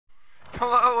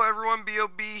Hello everyone,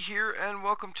 B.O.B. here, and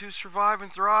welcome to Survive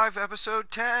and Thrive episode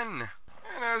 10. And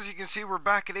as you can see, we're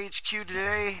back at HQ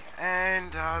today,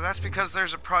 and that's because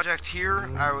there's a project here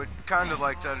I would kind of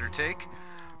like to undertake.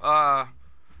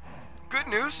 Good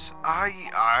news,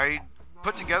 I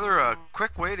put together a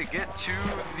quick way to get to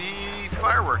the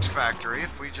fireworks factory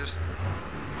if we just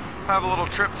have a little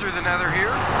trip through the nether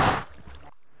here.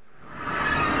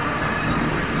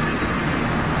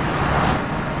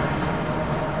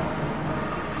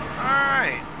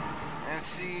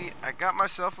 See, I got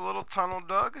myself a little tunnel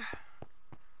dug.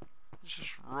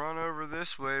 Just run over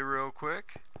this way real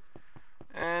quick.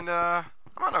 And I'm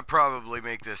gonna probably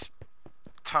make this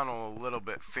tunnel a little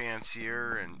bit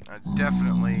fancier, and I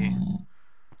definitely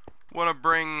want to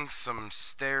bring some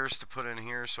stairs to put in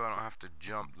here so I don't have to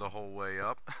jump the whole way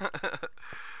up.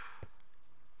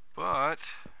 But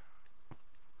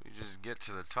we just get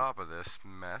to the top of this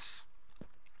mess.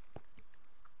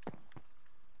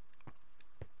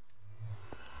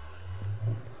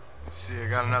 See, I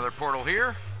got another portal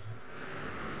here.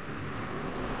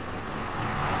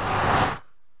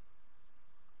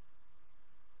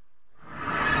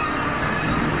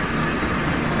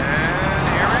 And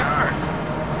here we are.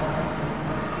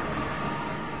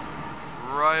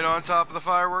 Right on top of the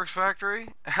fireworks factory.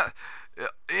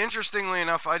 Interestingly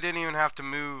enough, I didn't even have to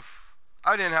move.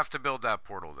 I didn't have to build that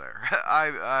portal there.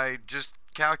 I just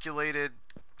calculated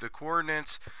the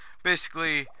coordinates.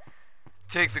 Basically,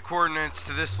 take the coordinates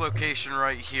to this location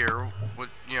right here.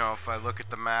 You know, if I look at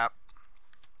the map,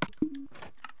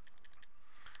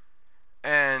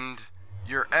 and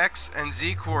your X and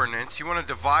Z coordinates, you want to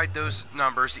divide those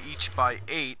numbers each by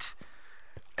 8,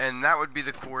 and that would be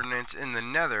the coordinates in the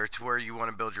nether to where you want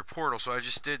to build your portal. So I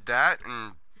just did that,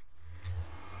 and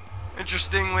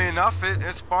interestingly enough, it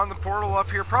spawned the portal up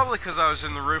here, probably because I was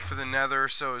in the roof of the nether,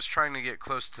 so I was trying to get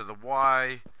close to the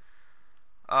Y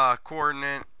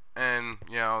coordinate. And,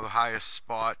 you know, the highest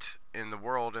spot in the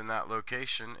world in that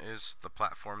location is the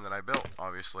platform that I built,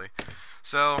 obviously.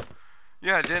 So,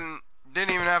 yeah, didn't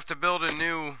even have to build a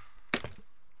new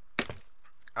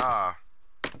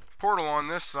portal on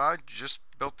this side. Just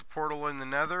built the portal in the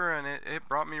nether, and it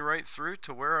brought me right through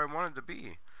to where I wanted to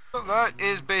be. So that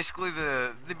is basically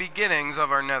the beginnings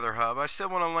of our nether hub. I still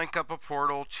want to link up a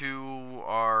portal to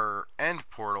our end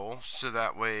portal, so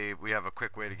that way we have a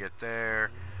quick way to get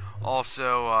there.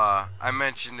 Also, I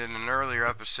mentioned in an earlier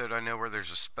episode, I know where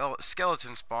there's a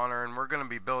skeleton spawner, and we're going to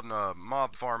be building a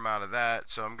mob farm out of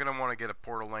that, so I'm going to want to get a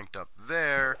portal linked up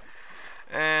there.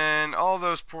 And all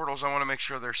those portals, I want to make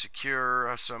sure they're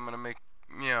secure, so I'm going to make,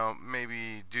 you know,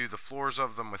 maybe do the floors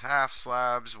of them with half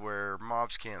slabs where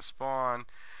mobs can't spawn,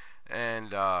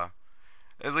 and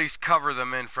at least cover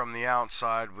them in from the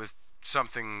outside with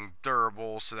something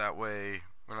durable, so that way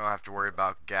we don't have to worry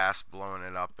about gas blowing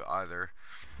it up either.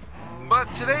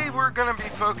 But today we're going to be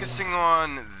focusing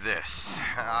on this.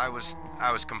 I was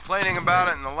complaining about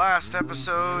it in the last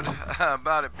episode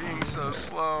about it being so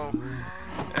slow,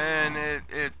 and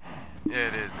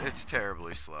it's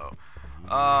terribly slow.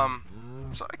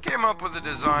 So I came up with a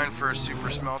design for a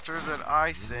super smelter that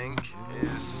I think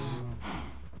is,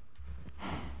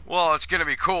 well, it's going to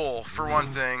be cool for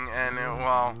one thing, and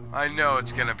well, I know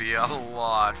it's going to be a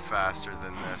lot faster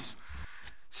than this.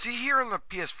 See, here in the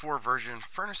PS4 version,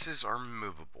 furnaces are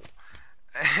movable,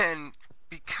 and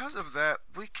because of that,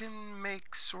 we can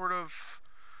make sort of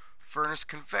furnace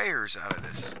conveyors out of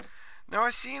this. Now, I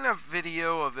seen a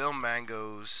video of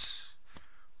Ilmango's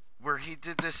where he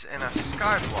did this in a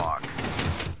skyblock.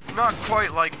 Not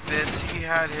quite like this. He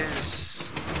had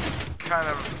his kind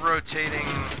of rotating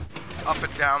up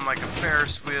and down like a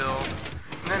Ferris wheel.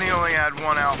 And then he only had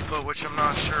one output, which I'm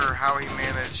not sure how he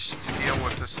managed to deal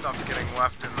with the stuff getting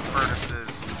left in the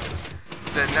furnaces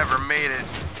that never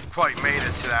quite made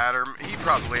it to that, or he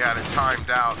probably had it timed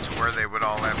out to where they would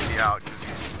all empty out, because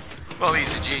he's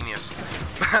a genius.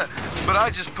 But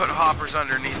I just put hoppers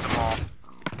underneath them all.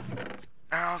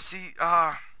 Now, see,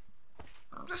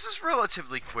 this is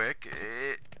relatively quick.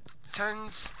 It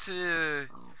seems to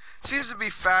be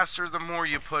faster the more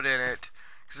you put in it,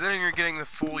 because then you're getting the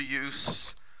full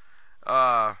use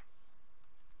of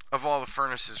all the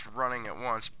furnaces running at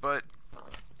once. But,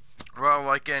 well,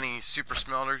 like any super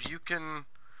smelter, you can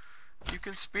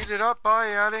speed it up by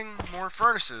adding more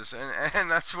furnaces, and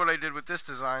that's what I did with this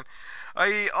design.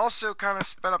 I also kind of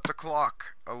sped up the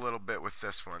clock a little bit with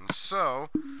this one. So,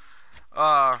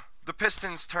 the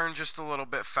pistons turn just a little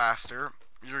bit faster.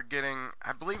 You're getting,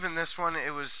 I believe in this one,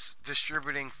 it was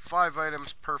distributing 5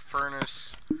 items per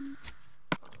furnace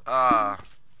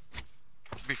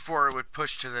before it would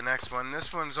push to the next one.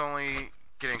 This one's only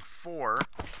getting 4.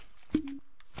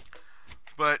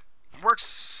 But works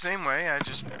same way. I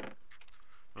just,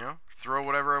 you know, throw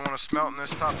whatever I want to smelt in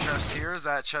this top chest here.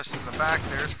 That chest in the back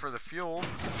there's for the fuel.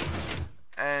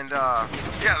 And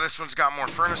yeah, this one's got more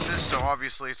furnaces, so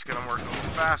obviously it's going to work a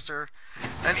little faster.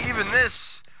 And even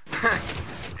this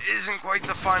isn't quite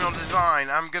the final design.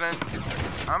 I'm gonna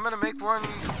make one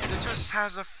that just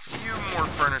has a few more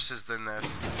furnaces than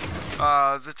this.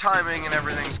 The timing and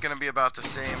everything's gonna be about the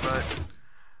same, but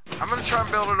I'm gonna try and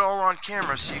build it all on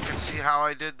camera so you can see how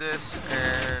I did this,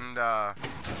 and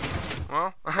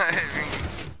well,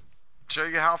 show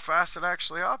you how fast it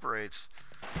actually operates.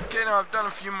 Okay, now I've done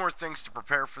a few more things to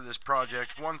prepare for this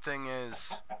project. One thing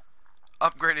is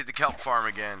upgraded the kelp farm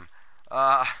again.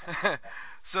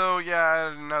 So yeah, I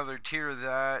added another tier of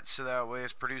that, so that way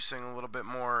it's producing a little bit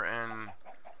more, and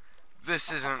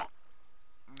this isn't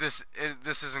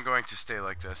going to stay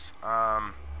like this.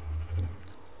 I'm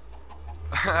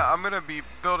gonna be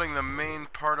building the main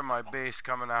part of my base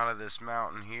coming out of this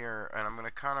mountain here, and I'm gonna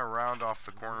kind of round off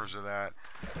the corners of that.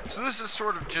 So this is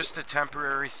sort of just a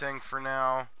temporary thing for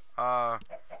now.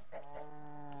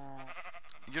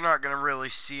 You're not going to really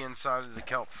see inside of the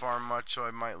kelp farm much, so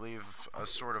I might leave a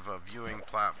sort of a viewing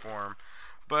platform.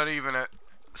 But even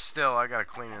still, I got to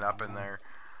clean it up in there.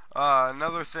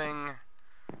 Another thing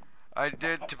I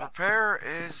did to prepare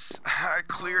is I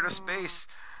cleared a space.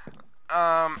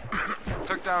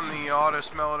 Took down the auto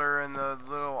smelter and the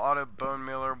little auto bone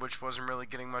miller, which wasn't really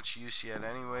getting much use yet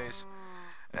anyways.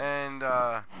 And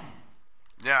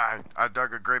yeah, I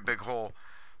dug a great big hole.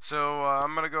 So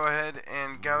I'm going to go ahead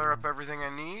and gather up everything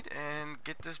I need and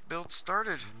get this build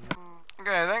started.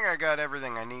 Okay, I think I got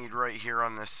everything I need right here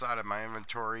on this side of my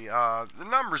inventory. The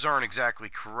numbers aren't exactly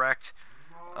correct.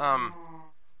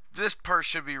 This part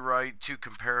should be right. 2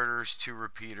 comparators, 2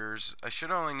 repeaters. I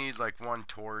should only need like 1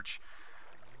 torch.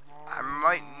 I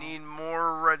might need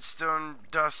more redstone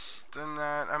dust than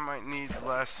that. I might need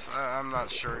less. I'm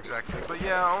not sure exactly. But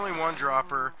yeah, only 1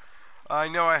 dropper. I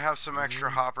know I have some extra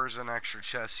hoppers and extra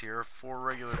chests here, 4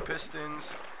 regular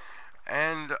pistons,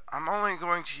 and I'm only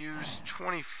going to use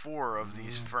 24 of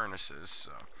these furnaces.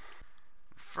 So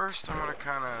first I'm going to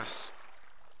kind of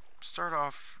start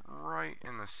off right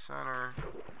in the center.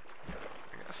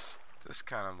 I guess this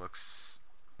kind of looks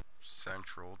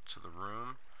central to the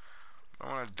room.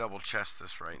 I want to double chest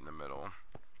this right in the middle.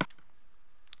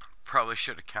 Probably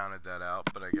should have counted that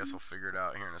out, but I guess I'll figure it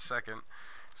out here in a second.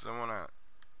 So I want to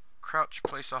crouch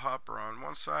place a hopper on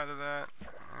one side of that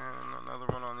and another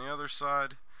one on the other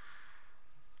side,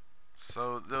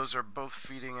 so those are both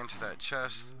feeding into that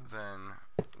chest. Then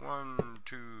 1,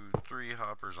 2, 3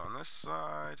 hoppers on this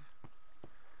side,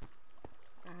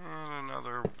 and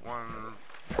another 1,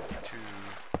 2,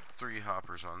 3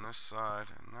 hoppers on this side.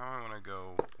 And now I want to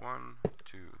go 1,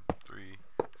 2, 3,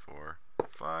 4,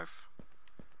 5,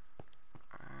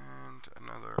 and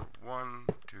another 1,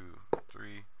 2,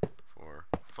 3, 4,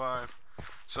 5.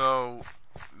 So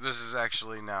this is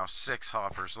actually now 6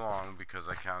 hoppers long because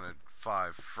I counted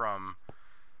 5 from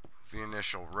the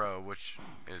initial row, which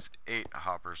is 8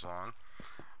 hoppers long.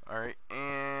 Alright,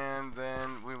 and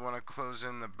then we want to close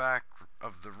in the back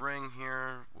of the ring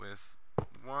here with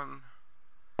 1,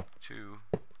 2,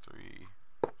 3,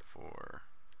 4,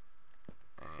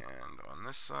 and on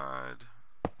this side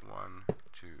 1,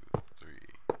 2, 3,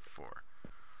 4.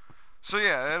 So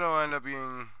yeah, it'll end up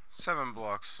being 7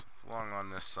 blocks long on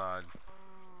this side.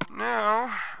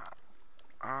 Now,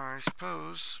 I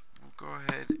suppose we'll go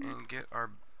ahead and get our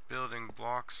building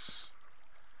blocks.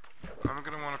 I'm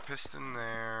going to want a piston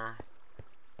there,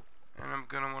 and I'm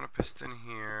going to want a piston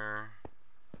here,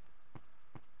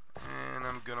 and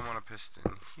I'm going to want a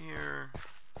piston here,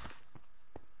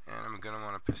 and I'm going to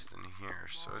want a piston here.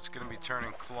 So it's going to be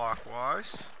turning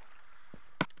clockwise.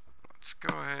 Let's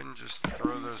go ahead and just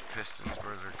throw those pistons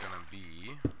where they're going to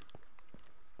be.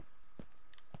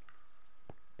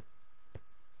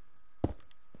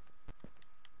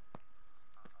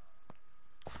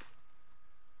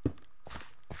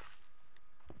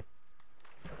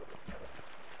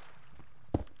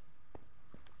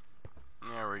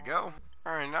 There we go.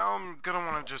 Alright, now I'm going to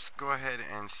want to just go ahead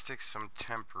and stick some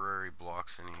temporary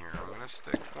blocks in here. I'm going to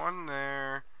stick 1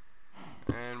 there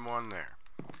and 1 there.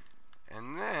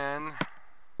 And then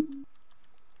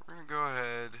we're going to go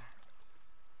ahead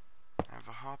and have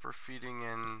a hopper feeding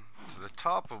in to the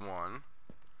top of one,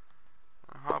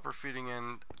 and a hopper feeding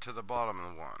in to the bottom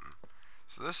of one.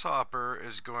 So this hopper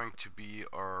is going to be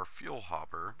our fuel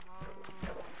hopper,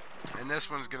 and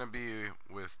this one's going to be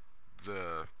with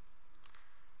the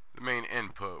main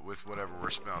input with whatever we're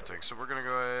smelting. So we're going to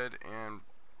go ahead and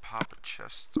pop a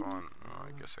chest on.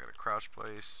 I guess I got a crouch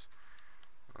place.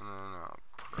 And then I'll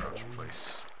crouch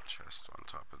place chest on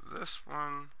top of this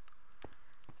one.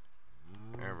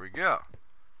 There we go.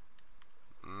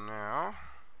 Now,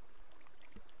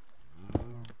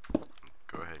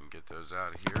 go ahead and get those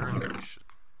out of here, and we should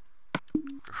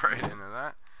go right into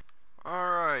that.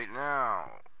 Alright, now,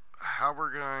 how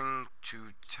we're going to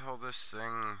tell this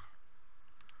thing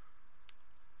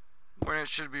when it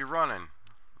should be running.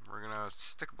 We're going to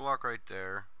stick a block right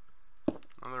there.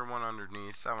 Another one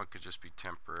underneath. That one could just be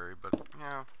temporary, but, you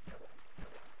know,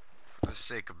 for the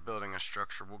sake of building a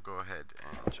structure, we'll go ahead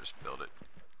and just build it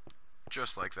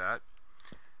just like that.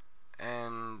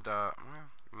 And, well,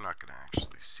 I'm not going to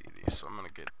actually see these, so I'm going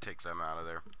to take them out of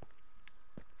there.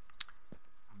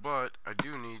 But I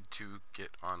do need to get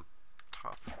on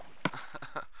top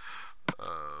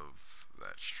of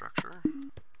that structure.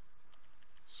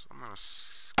 So I'm going to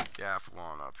scaffold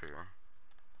on up here.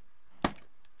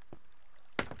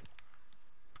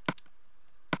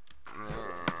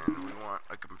 And we want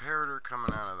a comparator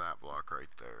coming out of that block right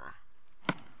there.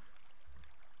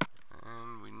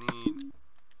 And we need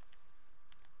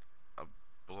a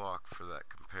block for that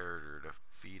comparator to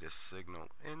feed a signal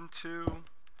into.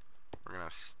 We're going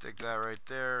to stick that right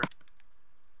there.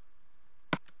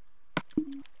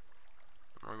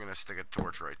 We're going to stick a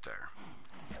torch right there.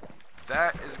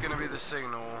 That is going to be the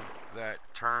signal that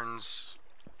turns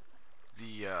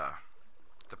the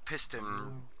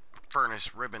piston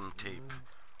furnace ribbon tape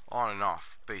on and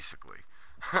off, basically.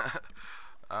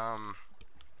 Now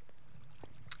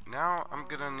I'm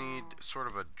going to need sort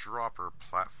of a dropper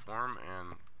platform,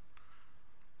 and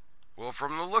well,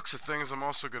 from the looks of things, I'm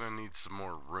also going to need some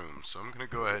more room. So I'm going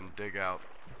to go ahead and dig out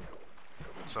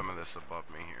some of this above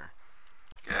me here.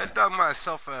 Okay, I dug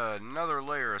myself another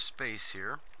layer of space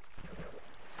here.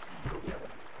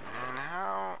 And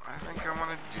how I think I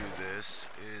want to do this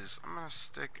is I'm going to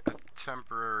stick a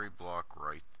temporary block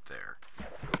right there.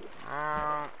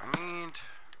 Now, I need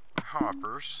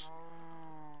hoppers.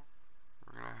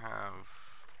 We're going to have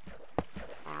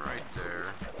one right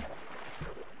there,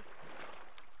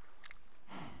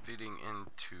 feeding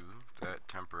into that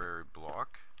temporary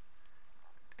block.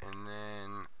 And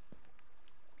then,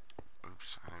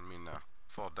 oops, I didn't mean to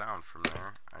fall down from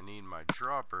there. I need my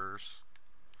droppers,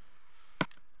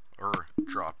 or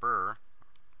dropper,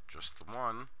 just the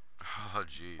one. Oh,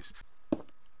 jeez.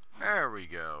 There we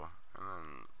go. And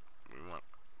then we want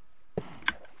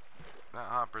that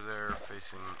hopper there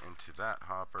facing into that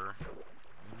hopper.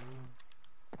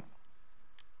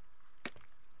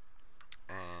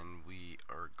 And we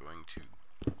are going to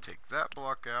take that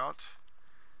block out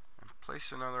and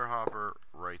place another hopper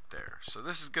right there. So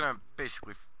this is going to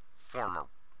basically form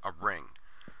a ring.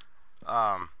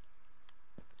 But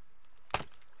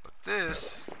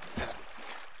this is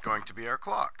going to be our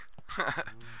clock.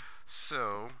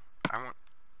 So I want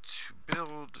to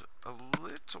build a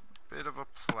little bit of a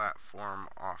platform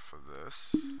off of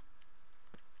this.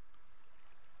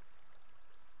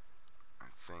 I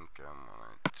think I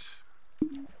want it,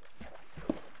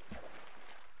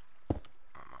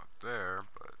 I'm not there,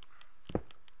 but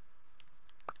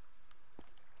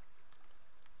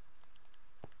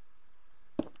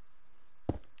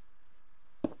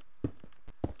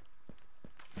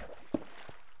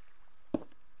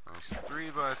nice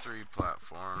 3x3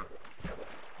 platform.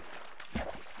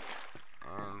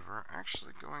 And we're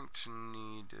actually going to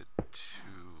need it to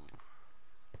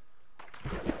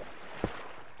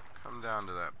come down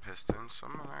to that piston, so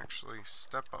I'm going to actually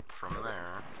step up from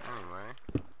there anyway.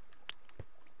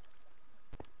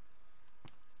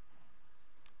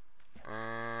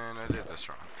 And I did this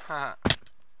wrong.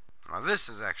 Now this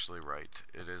is actually right.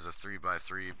 It is a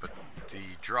 3x3, but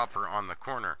the dropper on the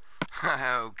corner.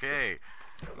 Okay,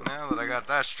 now that I got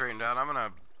that straightened out, I'm going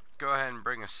to go ahead and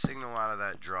bring a signal out of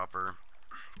that dropper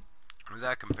with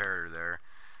that comparator there,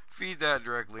 feed that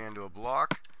directly into a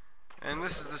block, and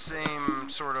this is the same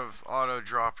sort of auto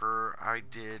dropper I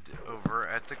did over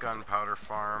at the gunpowder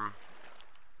farm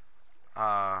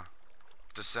to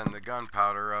send the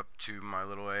gunpowder up to my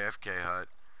little AFK hut.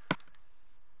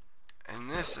 And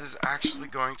this is actually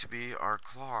going to be our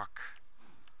clock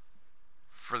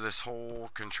for this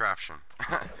whole contraption.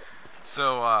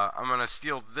 So I'm going to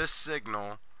steal this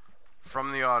signal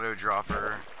from the auto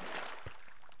dropper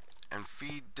and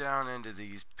feed down into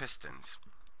these pistons.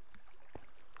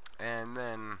 And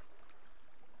then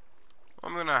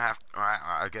I'm going to have,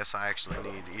 I guess I actually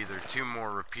need either 2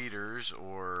 more repeaters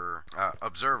or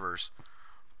observers.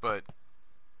 But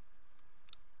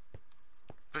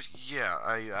yeah,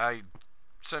 I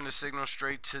send a signal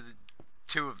straight to the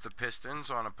 2 of the pistons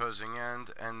on opposing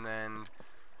end, and then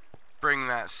bring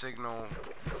that signal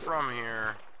from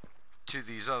here to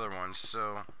these other ones.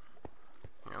 So,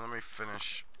 you know, let me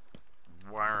finish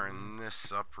wiring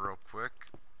this up real quick.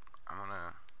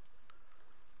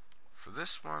 For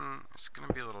this one, it's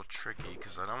gonna be a little tricky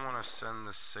because I don't want to send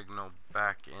the signal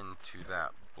back into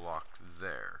that block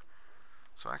there.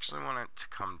 So I actually want it to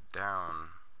come down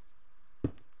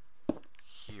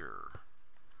here.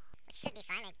 Which should be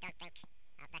fine, I don't think.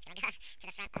 Oh, that's gonna go to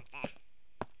the front of the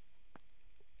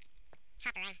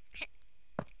hopper ring.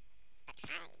 But if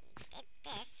I did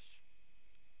this,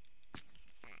 I guess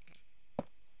it's still not here.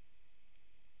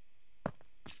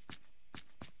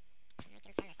 And we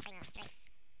can send a signal straight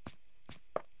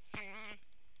from there.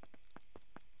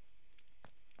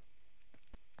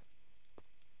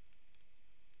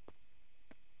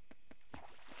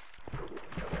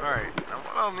 Alright, now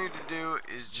what I'll need to do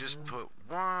is just put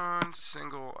one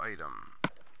single item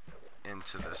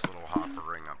into this little hopper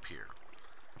ring up here.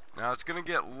 Now it's going to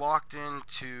get locked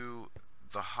into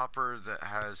the hopper that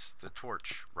has the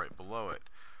torch right below it.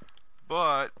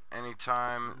 But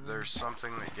anytime there's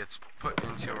something that gets put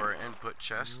into our input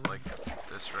chest, like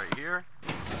this right here,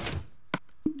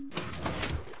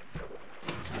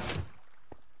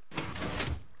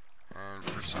 and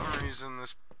for some reason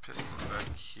this piston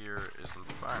back here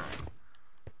isn't firing.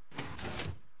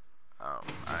 Oh,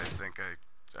 I think I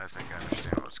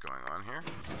understand what's going on here.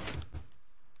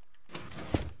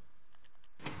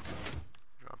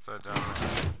 Drop that down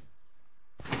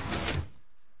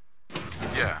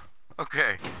there. Yeah,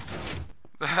 okay.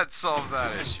 That solved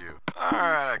that issue.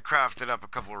 Alright, I crafted up a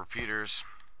couple repeaters.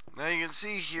 Now you can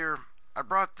see here, I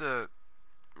brought the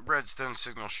redstone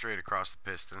signal straight across the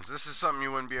pistons. This is something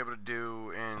you wouldn't be able to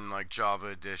do in like Java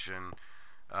Edition.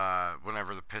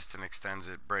 Whenever the piston extends,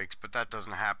 it breaks, but that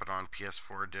doesn't happen on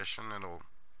PS4 Edition.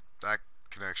 That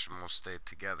connection will stay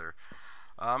together.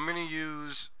 I'm going to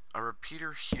use a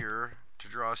repeater here to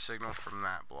draw a signal from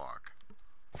that block.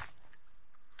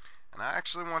 And I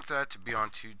actually want that to be on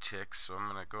 2 ticks, so I'm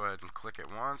going to go ahead and click it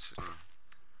once.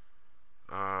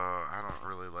 And I don't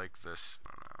really like this. I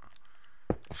don't know.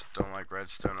 Just don't like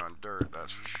redstone on dirt,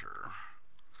 that's for sure.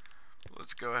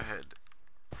 Let's go ahead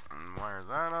and wire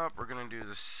that up. We're going to do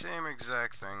the same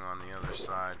exact thing on the other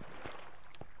side.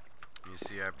 You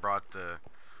see I brought the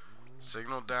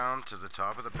signal down to the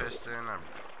top of the piston. I'm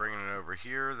bringing it over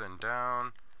here, then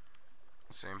down.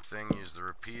 Same thing, use the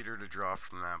repeater to draw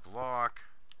from that block.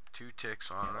 2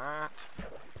 ticks on that.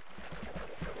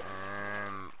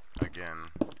 And again,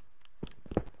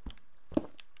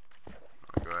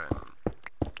 I'll go ahead and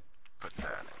put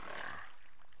that in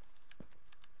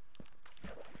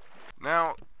there.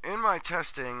 Now, in my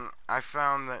testing, I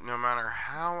found that no matter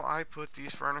how I put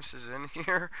these furnaces in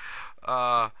here,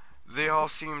 they all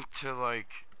seem to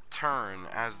like turn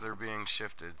as they're being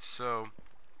shifted. So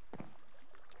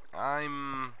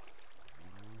I'm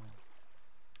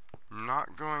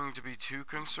not going to be too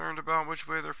concerned about which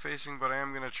way they're facing, but I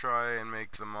am going to try and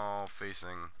make them all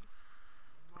facing,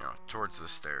 you know, towards the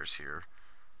stairs here.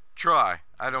 Try.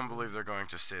 I don't believe they're going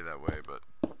to stay that way, but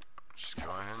just go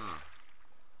ahead and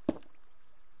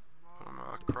put them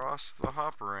across the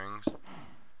hopper rings.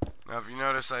 Now, if you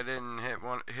notice, I didn't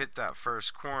hit that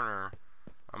first corner.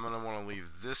 I'm going to want to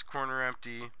leave this corner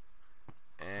empty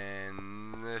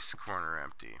and this corner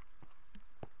empty.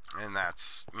 And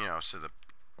that's, you know, so the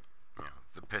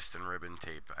piston ribbon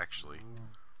tape actually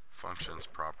functions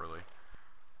properly.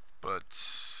 But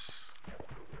I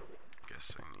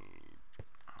guess I need,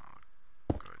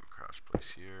 I'll go ahead and crash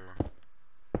place here.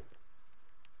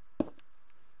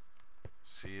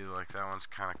 See, like that one's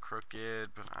kind of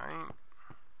crooked, but I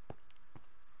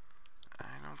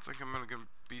don't think I'm gonna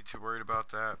be too worried about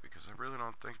that, because I really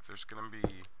don't think there's gonna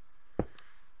be,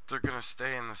 they're gonna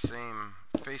stay in the same,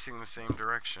 facing the same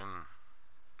direction,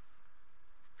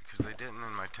 because they didn't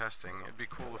in my testing. It'd be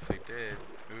cool if they did.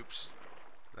 Oops,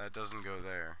 that doesn't go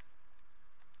there.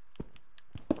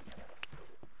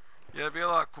 Yeah, it'd be a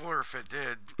lot cooler if it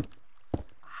did.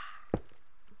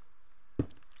 But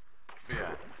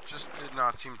yeah, just did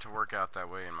not seem to work out that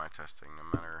way in my testing. No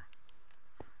matter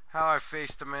how I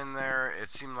faced them in there, it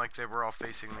seemed like they were all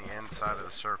facing the inside of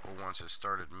the circle once it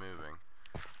started moving.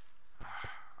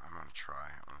 I'm gonna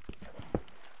try.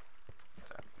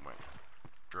 That went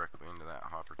directly into that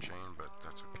hopper chain, but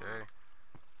that's okay.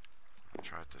 I'll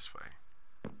try it this way.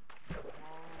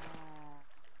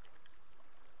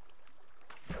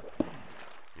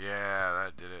 Yeah,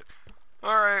 that did it.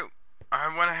 Alright,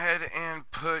 I went ahead and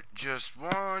put just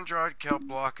one dried kelp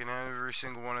block in every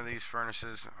single one of these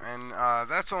furnaces, and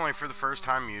that's only for the first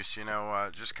time use, you know,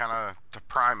 just kind of to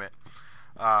prime it,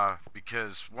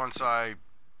 because once I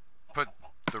put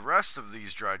the rest of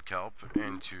these dried kelp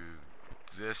into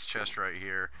this chest right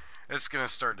here, it's going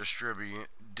to start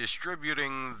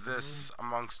distributing this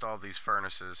amongst all these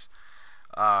furnaces.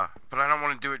 But I don't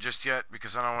want to do it just yet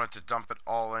because I don't want to dump it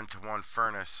all into one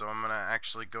furnace. So I'm going to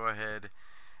actually go ahead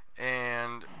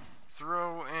and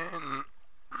throw in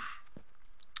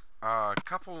a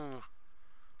couple.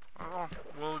 Well,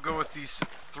 we'll go with these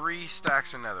 3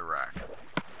 stacks of netherrack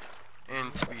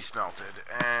in to be smelted,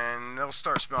 and they'll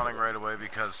start smelting right away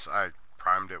because I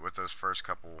primed it with those first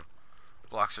couple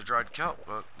blocks of dried kelp.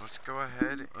 But let's go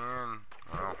ahead and,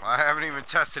 well, I haven't even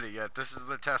tested it yet. This is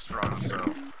the test run,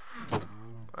 so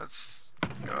let's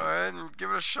go ahead and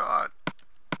give it a shot.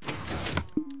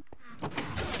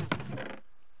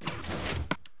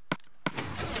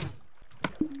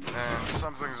 And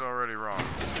something's already wrong.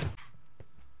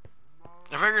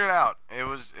 I figured it out. It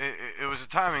was a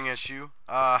timing issue.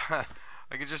 I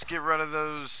could just get rid of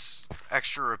those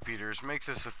extra repeaters, make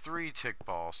this a 3 tick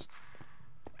balls,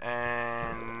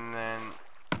 and then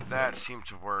that seemed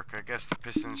to work. I guess the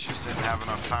pistons just didn't have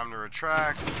enough time to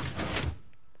retract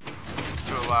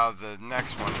to allow the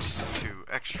next ones to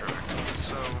extract.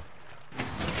 So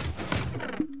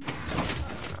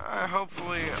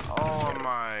hopefully all of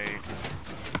my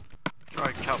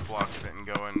dried kelp blocks didn't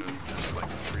go into just like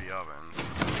 3 ovens.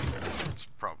 That's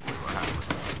probably what happened.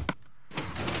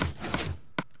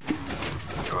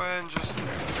 Go ahead and just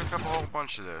pick up a whole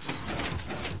bunch of this.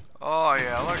 Oh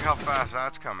yeah, look how fast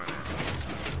that's coming in.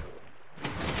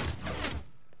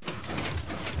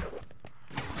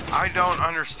 I don't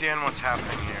understand what's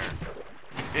happening here.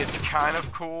 It's kind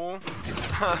of cool.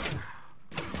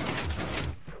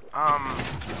 Yeah,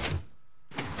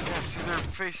 see, they're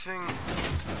facing.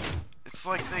 It's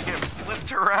like they get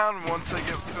flipped around once they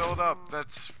get filled up.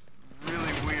 That's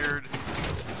really weird.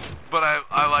 But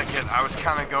I like it. I was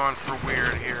kind of going for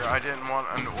weird here. I didn't want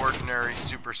an ordinary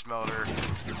super smelter.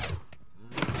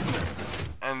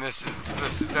 And this is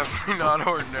definitely not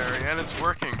ordinary, and it's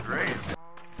working great.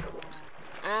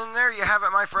 And there you have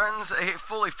it, my friends, a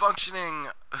fully functioning,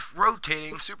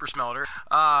 rotating super smelter.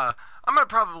 I'm gonna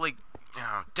probably,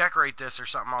 decorate this or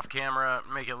something off camera,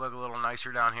 make it look a little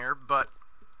nicer down here, but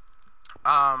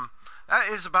that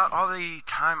is about all the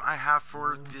time I have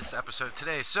for this episode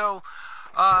today. So,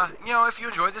 if you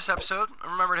enjoyed this episode,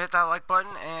 remember to hit that like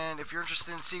button, and if you're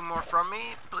interested in seeing more from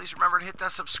me, please remember to hit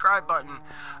that subscribe button.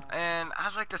 And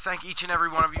I'd like to thank each and every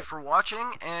one of you for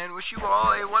watching, and wish you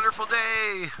all a wonderful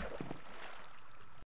day.